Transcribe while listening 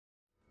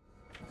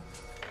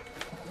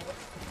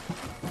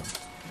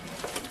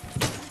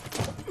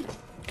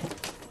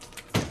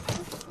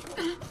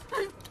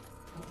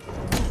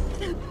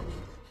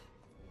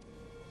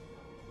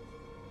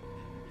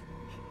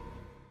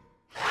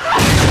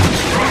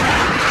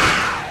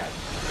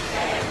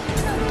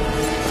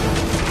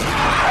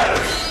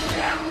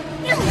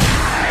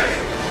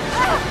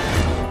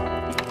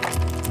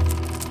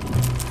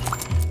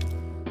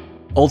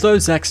Although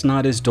Zack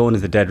Snyder's Dawn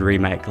of the Dead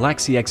remake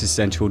lacks the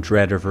existential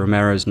dread of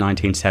Romero's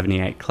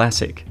 1978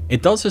 classic,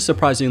 it does a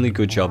surprisingly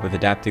good job of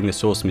adapting the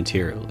source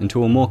material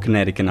into a more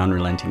kinetic and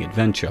unrelenting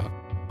adventure.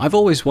 I've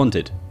always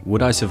wondered,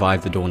 would I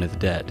survive the Dawn of the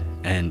Dead?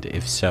 And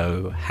if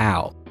so,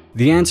 how?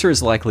 The answer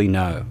is likely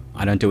no.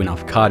 I don't do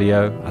enough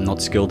cardio, I'm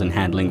not skilled in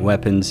handling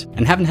weapons,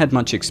 and haven't had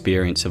much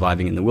experience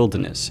surviving in the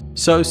wilderness.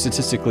 So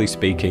statistically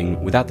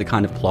speaking, without the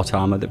kind of plot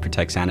armor that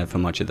protects Anna for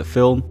much of the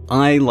film,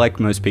 I, like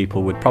most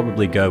people, would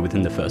probably go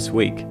within the first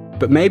week.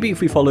 But maybe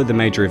if we follow the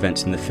major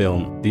events in the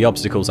film, the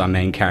obstacles our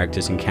main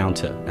characters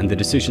encounter, and the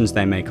decisions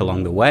they make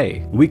along the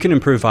way, we can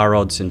improve our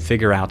odds and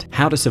figure out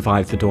how to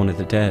survive the Dawn of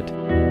the Dead.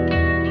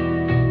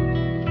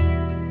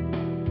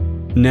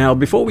 Now,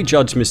 before we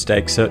judge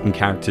mistakes certain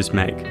characters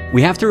make,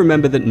 we have to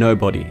remember that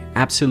nobody,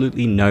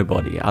 absolutely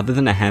nobody, other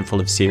than a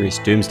handful of serious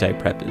doomsday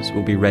preppers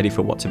will be ready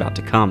for what's about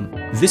to come.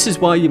 This is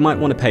why you might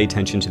want to pay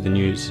attention to the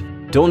news.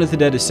 Dawn of the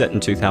Dead is set in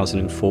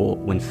 2004,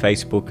 when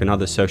Facebook and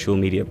other social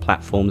media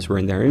platforms were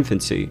in their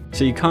infancy,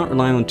 so you can't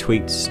rely on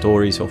tweets,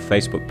 stories, or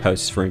Facebook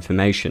posts for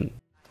information.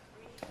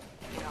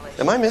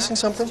 Am I missing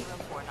something?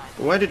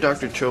 Why did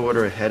Dr. Cho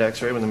order a head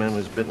x-ray when the man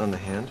was bitten on the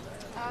hand?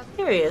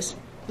 Here he is.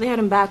 They had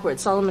him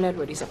backwards. Solomon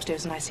Edward, he's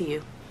upstairs in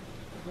ICU.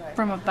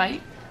 From a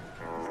bite?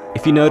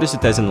 If you notice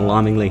that there's an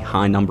alarmingly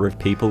high number of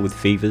people with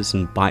fevers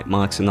and bite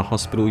marks in the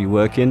hospital you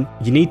work in,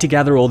 you need to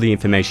gather all the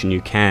information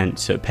you can,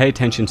 so pay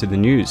attention to the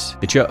news.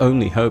 It's your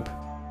only hope.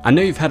 I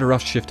know you've had a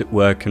rough shift at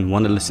work and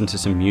want to listen to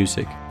some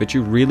music, but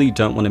you really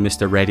don't want to miss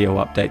the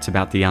radio updates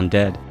about the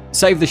undead.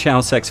 Save the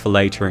shower sex for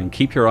later and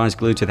keep your eyes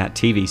glued to that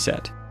TV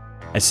set.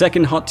 A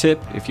second hot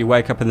tip, if you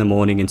wake up in the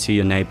morning and see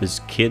your neighbor's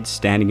kid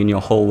standing in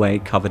your hallway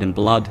covered in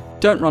blood,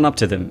 don't run up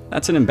to them.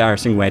 That's an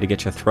embarrassing way to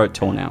get your throat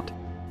torn out.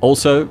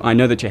 Also, I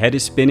know that your head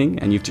is spinning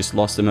and you've just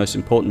lost the most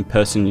important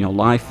person in your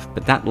life,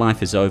 but that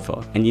life is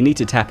over and you need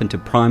to tap into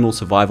primal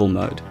survival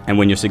mode. And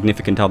when your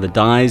significant other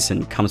dies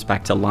and comes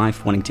back to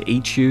life wanting to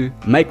eat you,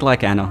 make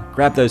like Anna,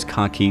 grab those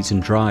car keys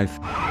and drive.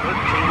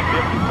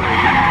 1353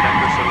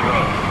 Henderson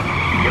Road.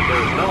 If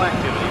there is no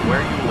activity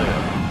where you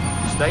live,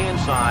 stay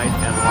inside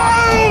and lock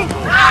all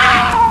doors.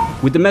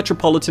 With the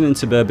metropolitan and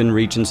suburban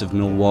regions of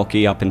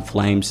Milwaukee up in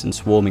flames and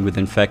swarming with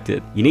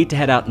infected, you need to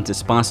head out into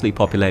sparsely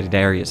populated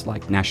areas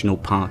like national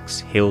parks,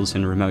 hills,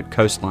 and remote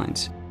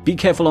coastlines. Be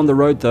careful on the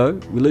road though,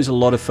 we lose a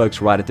lot of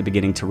folks right at the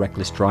beginning to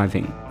reckless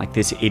driving, like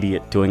this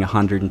idiot doing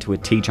 100 into a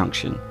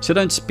T-junction. So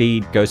don't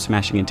speed, go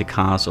smashing into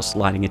cars or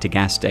sliding into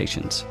gas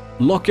stations.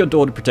 Lock your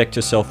door to protect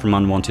yourself from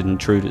unwanted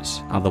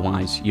intruders,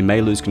 otherwise you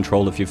may lose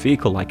control of your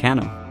vehicle like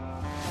Anna.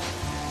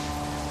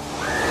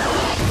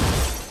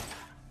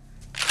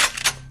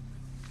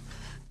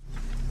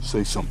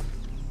 Say something.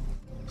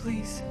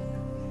 Please.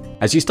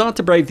 As you start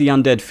to brave the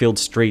undead-filled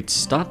streets,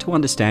 start to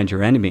understand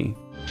your enemy.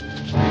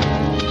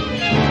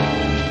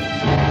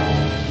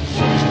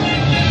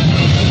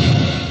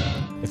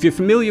 If you're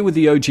familiar with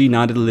the OG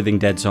Night of the Living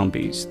Dead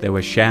zombies, they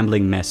were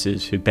shambling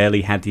messes who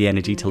barely had the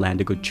energy to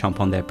land a good chomp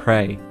on their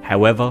prey.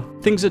 However,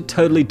 things are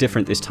totally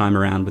different this time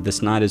around, with the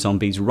Snyder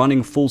zombies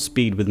running full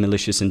speed with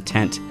malicious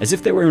intent, as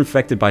if they were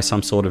infected by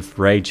some sort of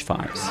rage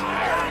virus.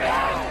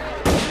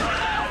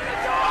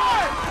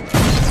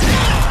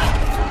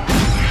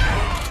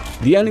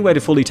 The only way to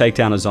fully take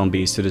down a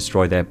zombie is to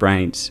destroy their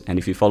brains, and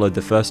if you followed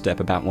the first step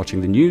about watching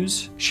the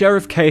news,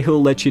 Sheriff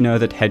Cahill let you know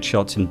that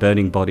headshots and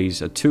burning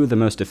bodies are two of the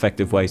most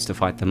effective ways to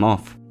fight them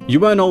off. You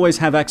won't always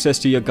have access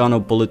to your gun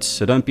or bullets,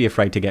 so don't be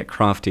afraid to get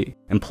crafty.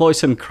 Employ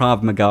some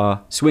Krav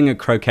Maga, swing a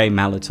croquet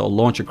mallet, or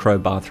launch a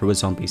crowbar through a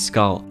zombie's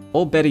skull.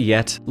 Or better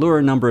yet, lure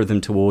a number of them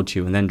towards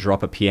you and then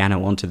drop a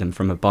piano onto them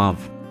from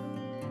above.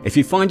 If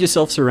you find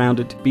yourself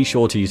surrounded, be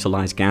sure to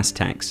utilize gas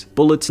tanks.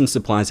 Bullets and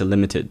supplies are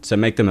limited, so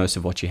make the most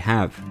of what you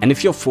have. And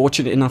if you're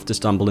fortunate enough to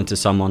stumble into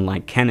someone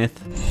like Kenneth...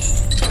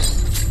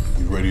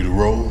 You ready to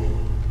roll?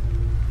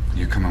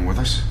 You coming with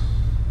us?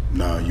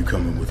 Nah, you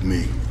coming with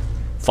me.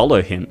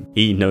 follow him.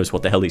 He knows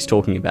what the hell he's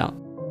talking about.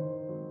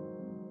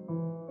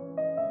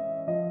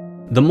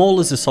 The mall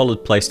is a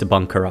solid place to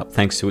bunker up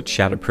thanks to its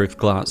shatterproof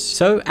glass,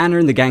 so Anna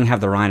and the gang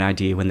have the right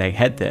idea when they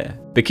head there.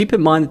 But keep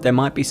in mind that there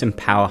might be some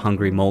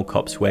power-hungry mall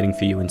cops waiting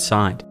for you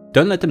inside.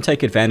 Don't let them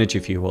take advantage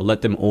of you or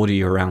let them order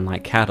you around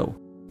like cattle.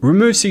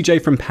 Remove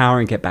CJ from power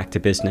and get back to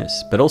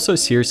business, but also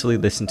seriously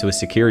listen to his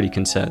security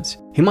concerns.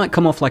 He might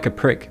come off like a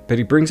prick, but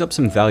he brings up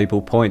some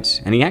valuable points,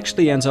 and he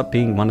actually ends up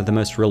being one of the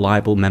most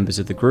reliable members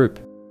of the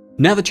group.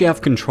 Now that you have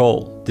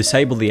control,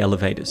 disable the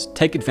elevators,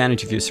 take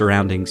advantage of your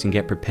surroundings and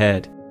get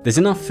prepared. There's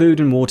enough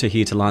food and water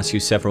here to last you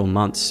several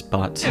months,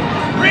 but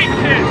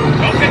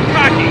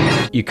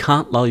you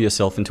can't lull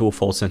yourself into a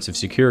false sense of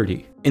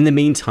security. In the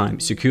meantime,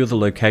 secure the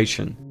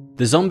location.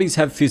 The zombies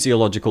have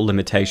physiological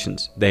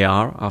limitations. They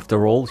are,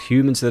 after all,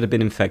 humans that have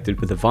been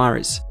infected with the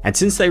virus. And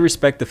since they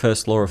respect the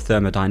first law of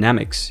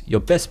thermodynamics,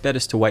 your best bet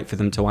is to wait for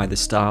them to either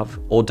starve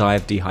or die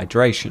of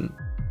dehydration.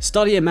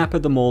 Study a map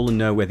of the mall and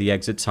know where the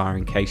exits are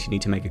in case you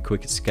need to make a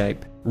quick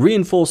escape.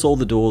 Reinforce all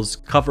the doors,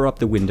 cover up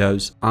the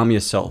windows, arm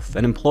yourself,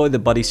 and employ the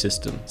buddy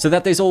system, so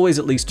that there's always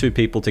at least two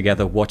people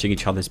together watching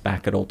each other's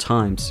back at all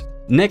times.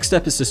 Next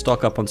step is to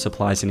stock up on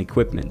supplies and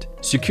equipment.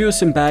 Secure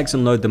some bags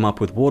and load them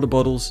up with water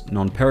bottles,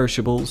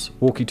 non-perishables,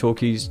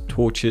 walkie-talkies,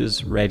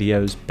 torches,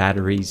 radios,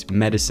 batteries,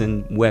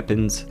 medicine,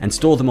 weapons, and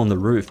store them on the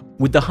roof.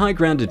 With the high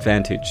ground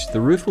advantage, the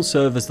roof will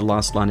serve as the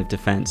last line of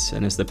defense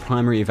and as the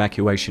primary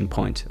evacuation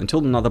point until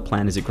another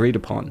plan is agreed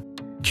upon.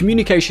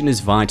 Communication is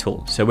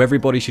vital, so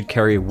everybody should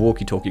carry a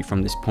walkie-talkie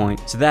from this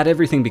point so that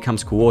everything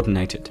becomes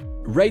coordinated.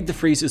 Raid the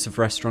freezers of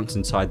restaurants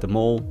inside the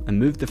mall and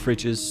move the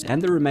fridges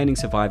and the remaining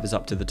survivors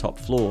up to the top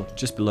floor,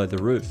 just below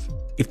the roof.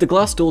 If the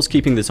glass doors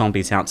keeping the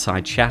zombies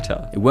outside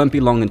shatter, it won't be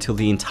long until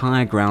the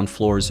entire ground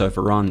floor is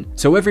overrun,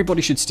 so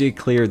everybody should steer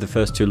clear of the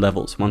first 2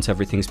 levels once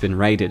everything's been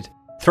raided.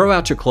 Throw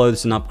out your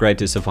clothes and upgrade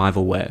to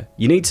survival wear.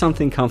 You need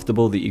something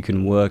comfortable that you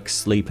can work,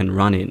 sleep and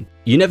run in.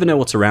 You never know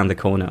what's around the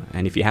corner,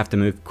 and if you have to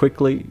move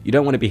quickly, you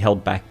don't want to be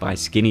held back by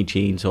skinny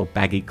jeans or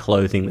baggy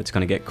clothing that's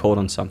going to get caught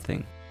on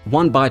something.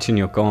 One bite and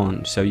you're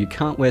gone, so you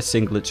can't wear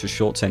singlets or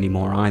shorts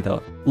anymore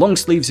either. Long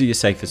sleeves are your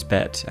safest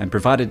bet, and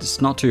provided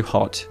it's not too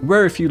hot,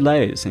 wear a few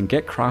layers and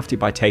get crafty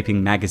by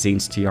taping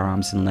magazines to your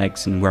arms and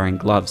legs and wearing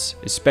gloves,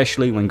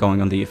 especially when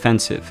going on the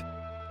offensive.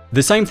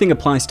 The same thing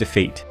applies to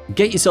feet.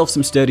 Get yourself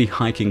some sturdy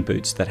hiking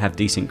boots that have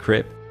decent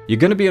grip. You're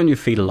going to be on your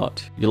feet a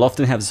lot, you'll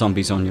often have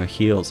zombies on your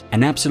heels,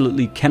 and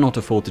absolutely cannot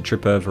afford to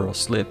trip over or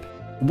slip.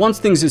 Once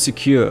things are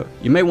secure,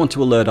 you may want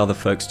to alert other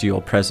folks to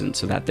your presence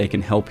so that they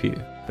can help you.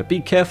 But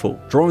be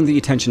careful, drawing the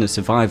attention of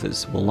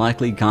survivors will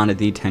likely garner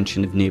the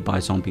attention of nearby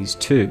zombies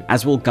too,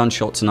 as will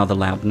gunshots and other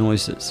loud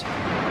noises. Hey,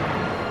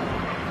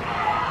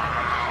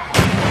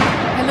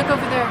 look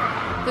over there.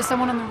 There's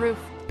someone on the roof.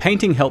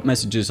 Painting help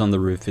messages on the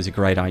roof is a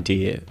great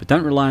idea, but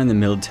don't rely on the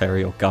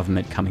military or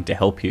government coming to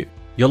help you.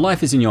 Your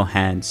life is in your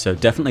hands, so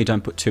definitely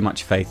don't put too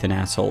much faith in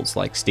assholes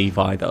like Steve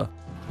either.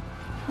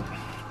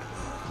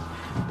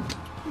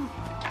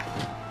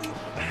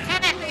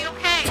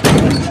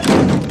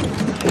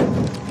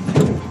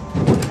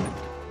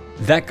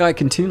 That guy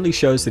continually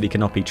shows that he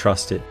cannot be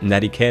trusted, and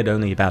that he cared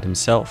only about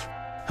himself.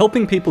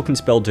 Helping people can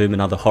spell doom in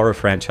other horror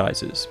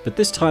franchises, but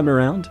this time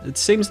around, it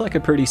seems like a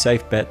pretty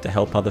safe bet to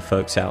help other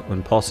folks out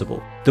when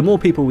possible. The more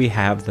people we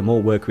have, the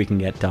more work we can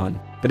get done.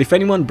 But if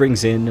anyone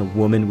brings in a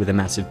woman with a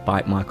massive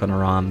bite mark on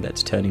her arm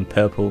that's turning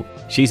purple,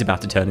 she's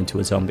about to turn into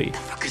a zombie. The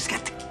fucker's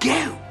got to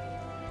go!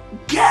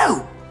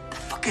 Go! The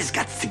fucker's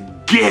got to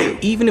go!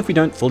 Even if we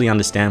don't fully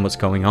understand what's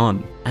going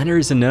on, Anna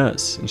is a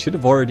nurse and should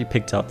have already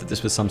picked up that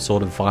this was some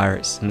sort of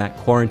virus and that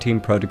quarantine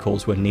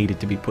protocols were needed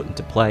to be put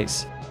into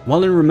place.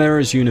 While in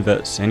Romero's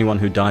universe, anyone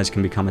who dies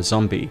can become a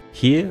zombie,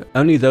 here,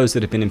 only those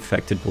that have been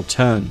infected will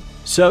turn.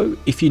 So,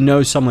 if you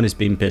know someone has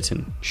been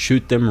bitten,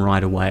 shoot them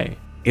right away.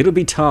 It'll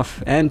be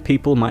tough, and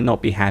people might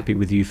not be happy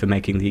with you for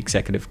making the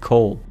executive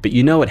call, but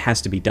you know it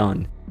has to be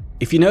done.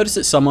 If you notice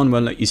that someone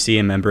won't let you see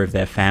a member of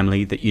their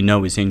family that you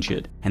know is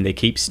injured, and they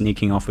keep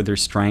sneaking off with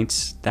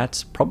restraints,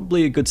 that's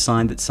probably a good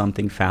sign that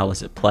something foul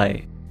is at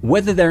play.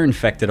 Whether they're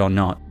infected or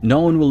not, no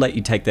one will let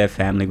you take their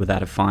family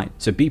without a fight,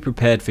 so be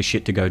prepared for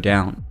shit to go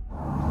down.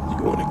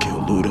 You want to kill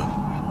Luda?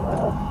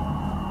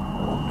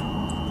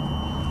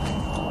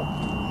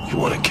 You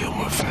want to kill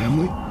my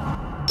family?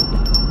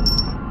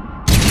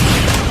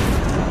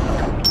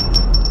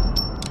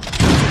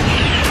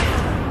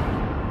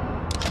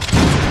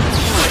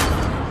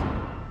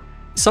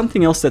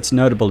 Something else that's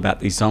notable about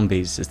these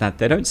zombies is that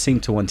they don't seem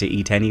to want to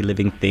eat any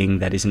living thing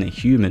that isn't a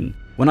human.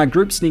 When our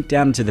group sneak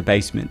down into the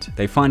basement,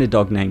 they find a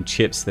dog named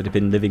Chips that had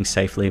been living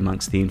safely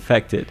amongst the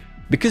infected.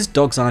 Because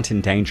dogs aren't in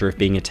danger of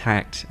being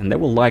attacked, and there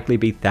will likely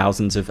be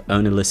thousands of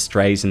ownerless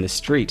strays in the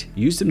street,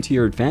 use them to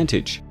your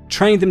advantage.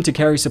 Train them to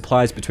carry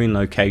supplies between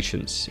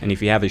locations, and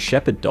if you have a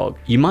shepherd dog,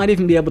 you might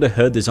even be able to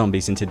herd the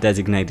zombies into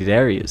designated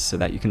areas so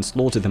that you can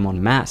slaughter them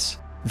en masse.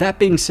 That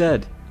being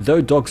said,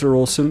 though dogs are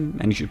awesome,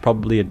 and you should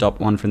probably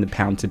adopt one from the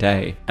pound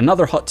today,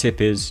 another hot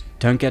tip is,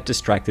 don't get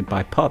distracted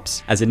by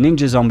pups, as a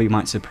ninja zombie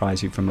might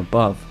surprise you from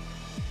above.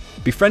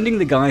 Befriending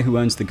the guy who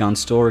owns the gun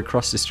store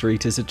across the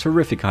street is a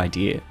terrific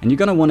idea, and you're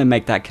going to want to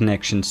make that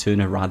connection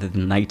sooner rather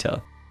than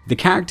later. The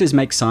characters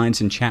make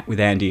signs and chat with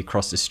Andy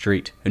across the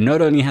street, who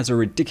not only has a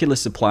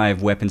ridiculous supply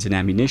of weapons and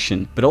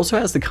ammunition, but also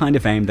has the kind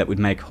of aim that would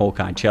make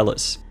Hawkeye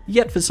jealous.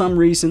 Yet for some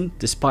reason,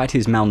 despite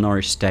his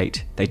malnourished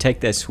state, they take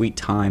their sweet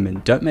time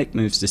and don't make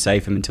moves to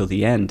save him until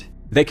the end.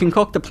 They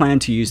concoct a plan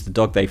to use the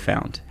dog they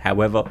found,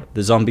 however,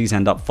 the zombies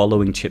end up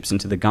following Chips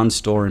into the gun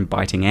store and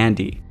biting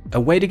Andy. A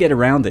way to get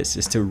around this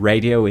is to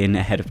radio in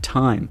ahead of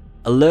time.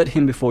 Alert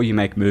him before you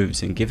make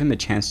moves and give him a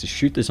chance to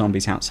shoot the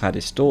zombies outside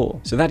his store,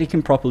 so that he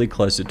can properly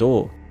close the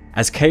door.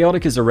 As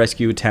chaotic as the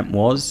rescue attempt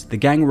was, the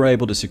gang were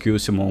able to secure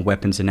some more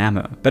weapons and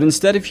ammo, but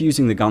instead of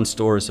using the gun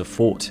store as a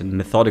fort and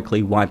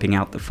methodically wiping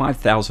out the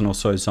 5,000 or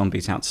so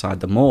zombies outside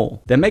the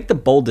mall, they make the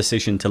bold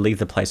decision to leave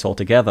the place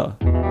altogether.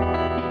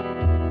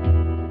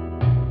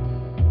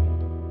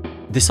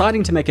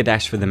 Deciding to make a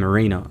dash for the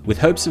marina, with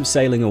hopes of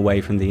sailing away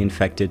from the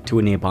infected to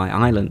a nearby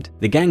island,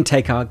 the gang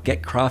take our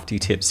get crafty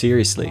tip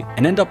seriously,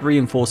 and end up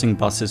reinforcing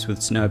buses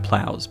with snow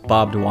plows,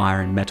 barbed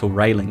wire and metal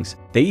railings.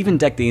 They even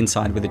deck the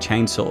inside with a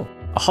chainsaw.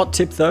 A hot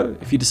tip though,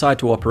 if you decide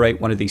to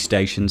operate one of these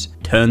stations,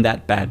 turn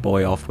that bad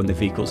boy off when the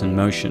vehicle's in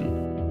motion.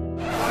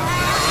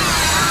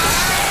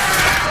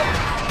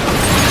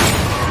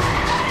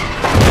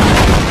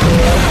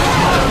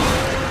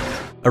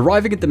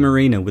 Arriving at the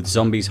marina with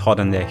zombies hot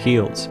on their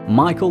heels,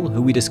 Michael,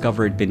 who we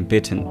discover had been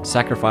bitten,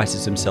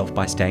 sacrifices himself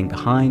by staying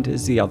behind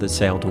as the others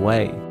sailed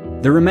away.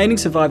 The remaining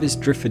survivors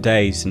drift for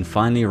days and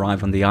finally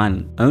arrive on the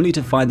island, only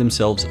to find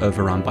themselves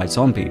overrun by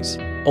zombies.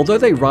 Although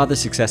they rather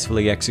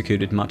successfully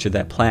executed much of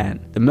their plan,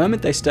 the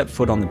moment they stepped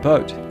foot on the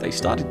boat, they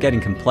started getting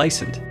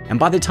complacent. And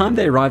by the time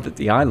they arrived at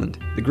the island,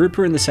 the group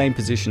were in the same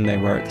position they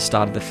were at the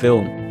start of the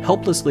film,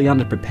 helplessly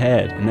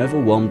underprepared and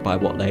overwhelmed by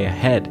what lay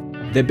ahead.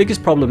 Their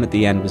biggest problem at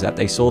the end was that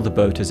they saw the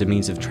boat as a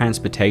means of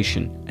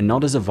transportation and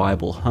not as a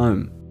viable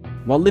home.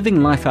 While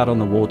living life out on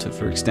the water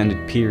for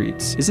extended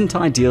periods isn't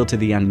ideal to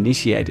the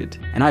uninitiated,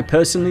 and I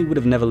personally would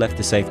have never left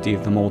the safety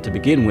of the mall to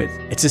begin with,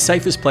 it's the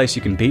safest place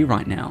you can be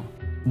right now.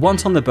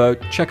 Once on the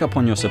boat, check up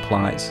on your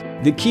supplies.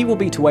 The key will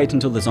be to wait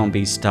until the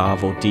zombies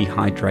starve or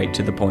dehydrate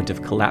to the point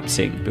of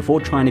collapsing before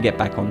trying to get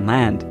back on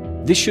land.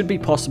 This should be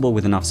possible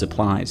with enough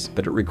supplies,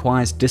 but it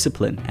requires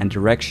discipline and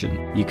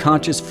direction. You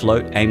can't just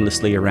float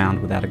aimlessly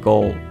around without a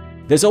goal.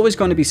 There's always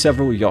going to be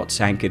several yachts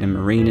anchored in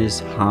marinas,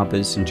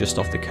 harbours and just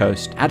off the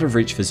coast, out of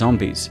reach for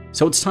zombies,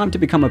 so it's time to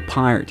become a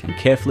pirate and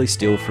carefully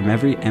steal from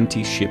every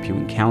empty ship you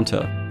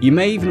encounter. You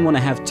may even want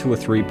to have 2 or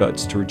 3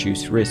 boats to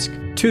reduce risk,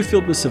 2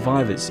 filled with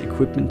survivors,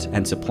 equipment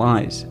and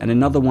supplies, and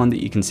another one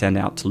that you can send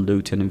out to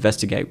loot and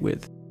investigate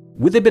with.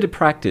 With a bit of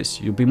practice,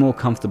 you'll be more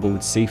comfortable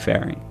with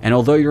seafaring, and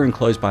although you're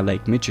enclosed by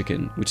Lake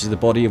Michigan, which is the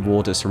body of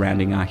water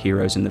surrounding our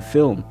heroes in the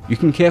film, you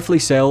can carefully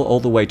sail all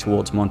the way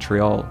towards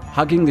Montreal,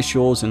 hugging the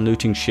shores and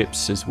looting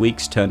ships as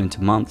weeks turn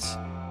into months.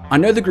 I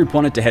know the group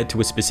wanted to head to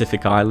a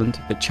specific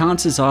island, but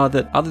chances are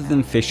that other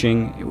than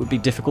fishing, it would be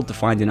difficult to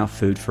find enough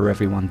food for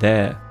everyone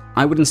there.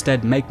 I would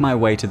instead make my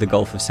way to the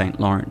Gulf of St.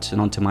 Lawrence and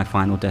onto my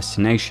final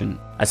destination,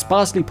 a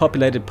sparsely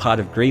populated part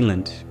of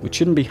Greenland, which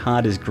shouldn't be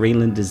hard as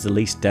Greenland is the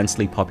least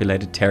densely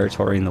populated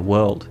territory in the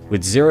world,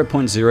 with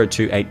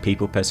 0.028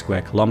 people per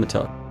square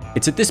kilometer.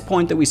 It's at this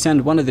point that we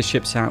send one of the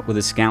ships out with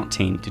a scout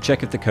team to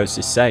check if the coast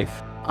is safe.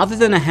 Other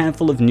than a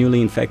handful of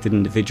newly infected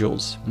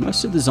individuals,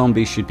 most of the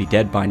zombies should be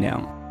dead by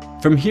now.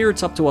 From here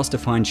it's up to us to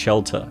find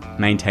shelter,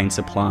 maintain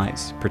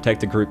supplies,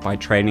 protect the group by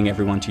training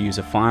everyone to use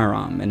a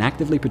firearm, and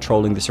actively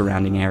patrolling the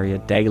surrounding area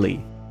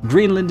daily.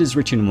 Greenland is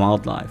rich in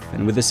wildlife,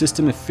 and with a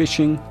system of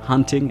fishing,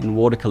 hunting, and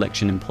water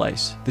collection in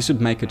place, this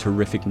would make a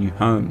terrific new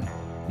home.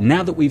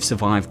 Now that we've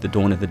survived the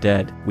Dawn of the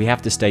Dead, we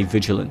have to stay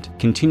vigilant,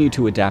 continue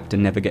to adapt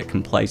and never get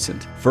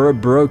complacent, for a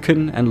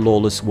broken and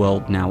lawless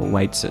world now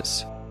awaits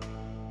us.